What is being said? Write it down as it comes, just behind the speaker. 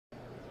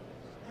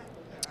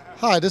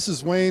Hi, this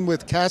is Wayne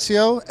with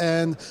Casio,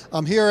 and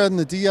I'm here on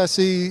the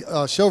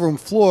DSE showroom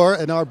floor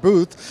in our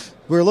booth.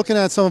 We're looking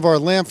at some of our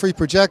lamp-free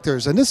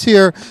projectors, and this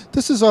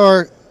is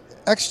our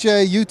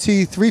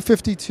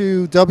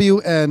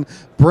XJ-UT352WN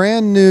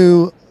brand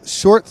new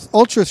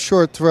ultra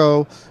short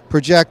throw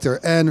projector.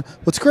 And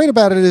what's great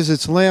about it is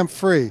it's lamp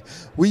free.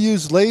 We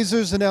use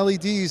lasers and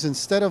LEDs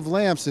instead of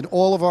lamps in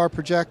all of our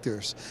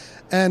projectors.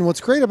 And what's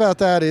great about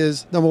that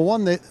is, number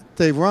one,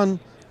 they run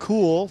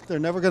cool. They're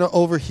never going to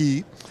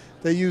overheat.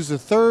 They use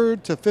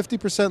 1/3 to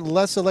 50%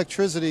 less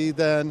electricity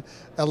than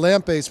a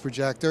lamp-based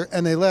projector,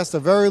 and they last a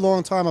very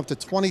long time, up to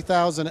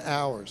 20,000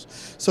 hours.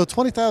 So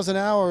 20,000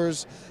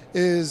 hours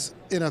is,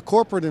 in a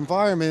corporate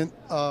environment,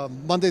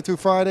 Monday through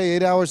Friday,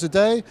 8 hours a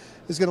day,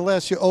 is going to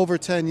last you over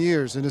 10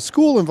 years. In a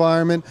school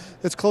environment,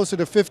 it's closer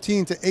to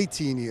 15 to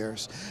 18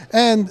 years.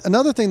 And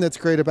another thing that's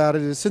great about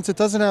it is, since it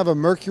doesn't have a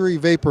mercury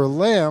vapor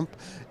lamp,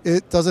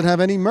 it doesn't have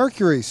any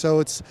mercury,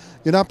 so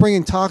you're not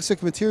bringing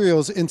toxic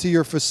materials into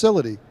your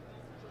facility.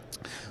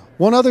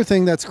 One other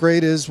thing that's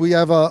great is we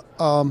have a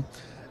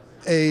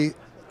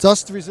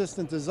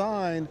dust-resistant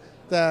design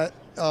that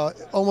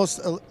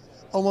almost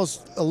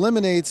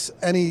eliminates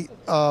any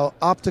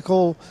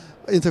optical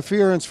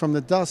interference from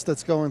the dust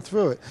that's going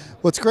through it.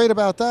 What's great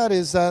about that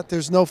is that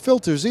there's no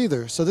filters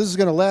either. So this is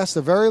going to last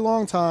a very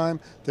long time.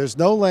 There's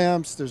no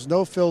lamps, there's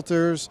no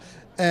filters,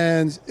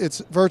 and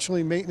it's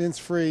virtually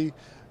maintenance-free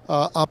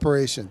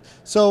operation.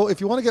 So if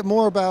you want to get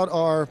more about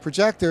our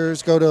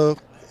projectors, go to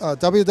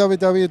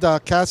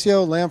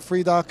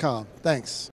www.casiolampfree.com. Thanks.